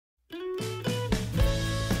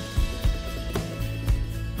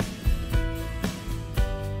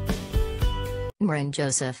Merin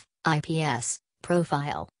Joseph, IPS,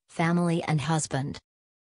 profile, family and husband.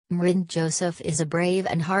 Merin Joseph is a brave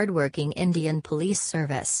and hardworking Indian Police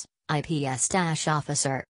Service,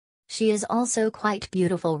 IPS-officer. She is also quite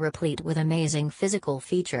beautiful, replete with amazing physical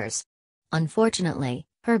features. Unfortunately,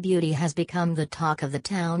 her beauty has become the talk of the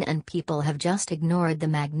town and people have just ignored the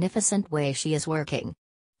magnificent way she is working.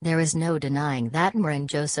 There is no denying that Merin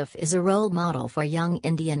Joseph is a role model for young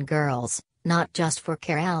Indian girls, not just for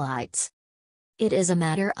Keralites. It is a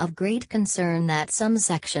matter of great concern that some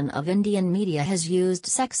section of Indian media has used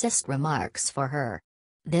sexist remarks for her.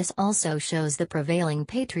 This also shows the prevailing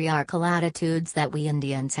patriarchal attitudes that we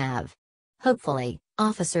Indians have. Hopefully,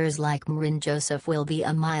 officers like Merin Joseph will be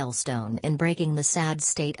a milestone in breaking the sad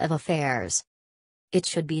state of affairs. It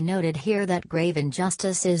should be noted here that grave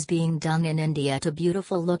injustice is being done in India to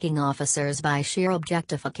beautiful-looking officers by sheer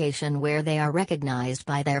objectification, where they are recognized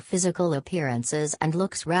by their physical appearances and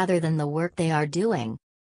looks rather than the work they are doing.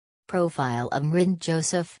 Profile of Merin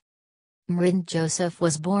Joseph. Merin Joseph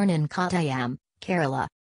was born in Kottayam, Kerala.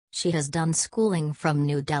 She has done schooling from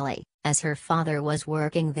New Delhi, as her father was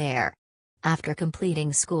working there. After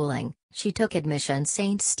completing schooling, she took admission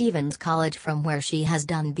St. Stephen's College, from where she has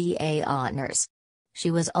done BA Honours. She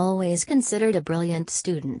was always considered a brilliant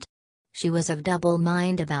student. She was of double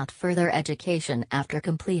mind about further education after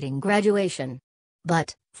completing graduation.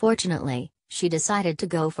 But, fortunately, she decided to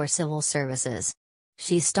go for civil services.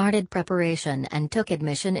 She started preparation and took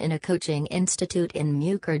admission in a coaching institute in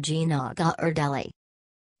Mukherjee Nagar, Delhi.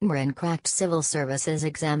 Merin cracked civil services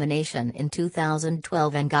examination in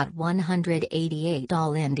 2012 and got 188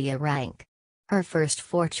 All India rank. Her first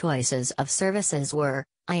 4 choices of services were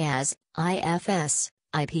IAS, IFS,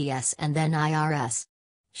 IPS and then IRS.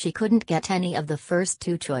 She couldn't get any of the first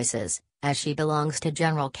 2 choices, as she belongs to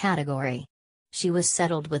general category. She was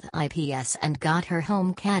settled with IPS and got her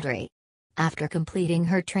home cadre. After completing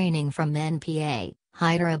her training from NPA,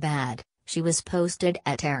 Hyderabad, she was posted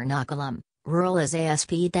at Ernakulam, rural as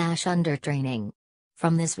ASP-under training.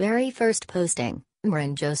 From this very first posting,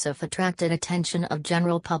 Merin Joseph attracted attention of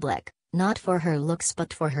general public, not for her looks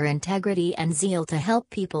but for her integrity and zeal to help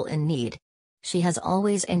people in need. She has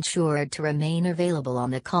always ensured to remain available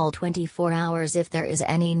on the call 24 hours if there is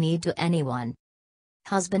any need to anyone.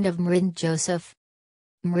 Husband of Merin Joseph.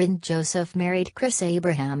 Merin Joseph married Chris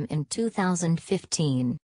Abraham in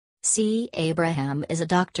 2015. C. Abraham is a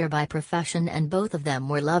doctor by profession and both of them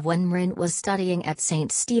were love when Merin was studying at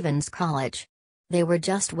St. Stephen's College. They were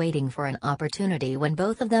just waiting for an opportunity when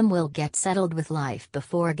both of them will get settled with life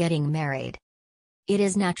before getting married. It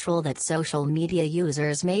is natural that social media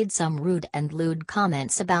users made some rude and lewd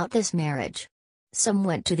comments about this marriage. Some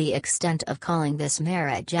went to the extent of calling this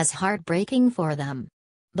marriage as heartbreaking for them.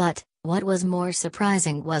 But, what was more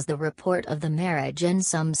surprising was the report of the marriage in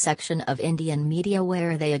some section of Indian media,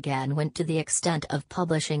 where they again went to the extent of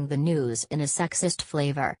publishing the news in a sexist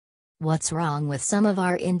flavor. What's wrong with some of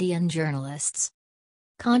our Indian journalists?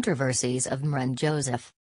 Controversies of Merin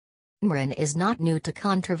Joseph. Merin is not new to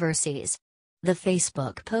controversies. The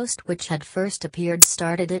Facebook post which had first appeared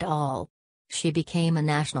started it all. She became a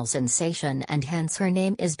national sensation and hence her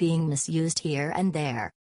name is being misused here and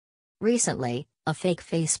there. Recently, a fake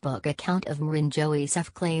Facebook account of Merin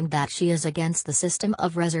Joseph claimed that she is against the system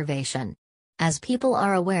of reservation. As people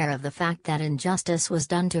are aware of the fact that injustice was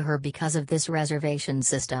done to her because of this reservation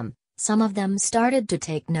system, some of them started to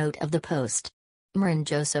take note of the post. Merin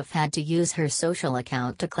Joseph had to use her social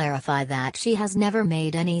account to clarify that she has never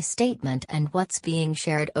made any statement and what's being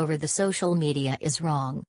shared over the social media is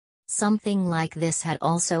wrong. Something like this had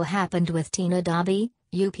also happened with Tina Dobby,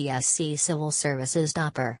 UPSC Civil Services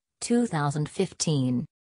topper, 2015.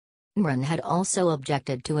 Merin had also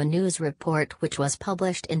objected to a news report which was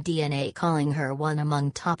published in DNA calling her one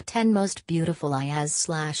among top 10 most beautiful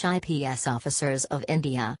IAS/IPS officers of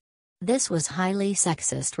India. This was highly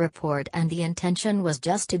sexist report and the intention was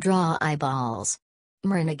just to draw eyeballs.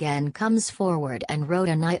 Merin again comes forward and wrote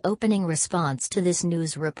an eye-opening response to this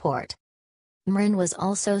news report. Merin was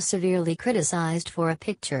also severely criticized for a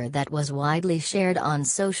picture that was widely shared on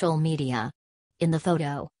social media. In the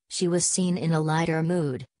photo, she was seen in a lighter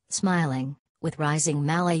mood, smiling, with rising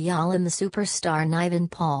Malayalam superstar Nivin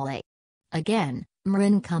Pauly. Again,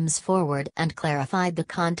 Merin comes forward and clarified the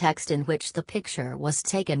context in which the picture was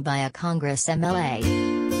taken by a Congress MLA.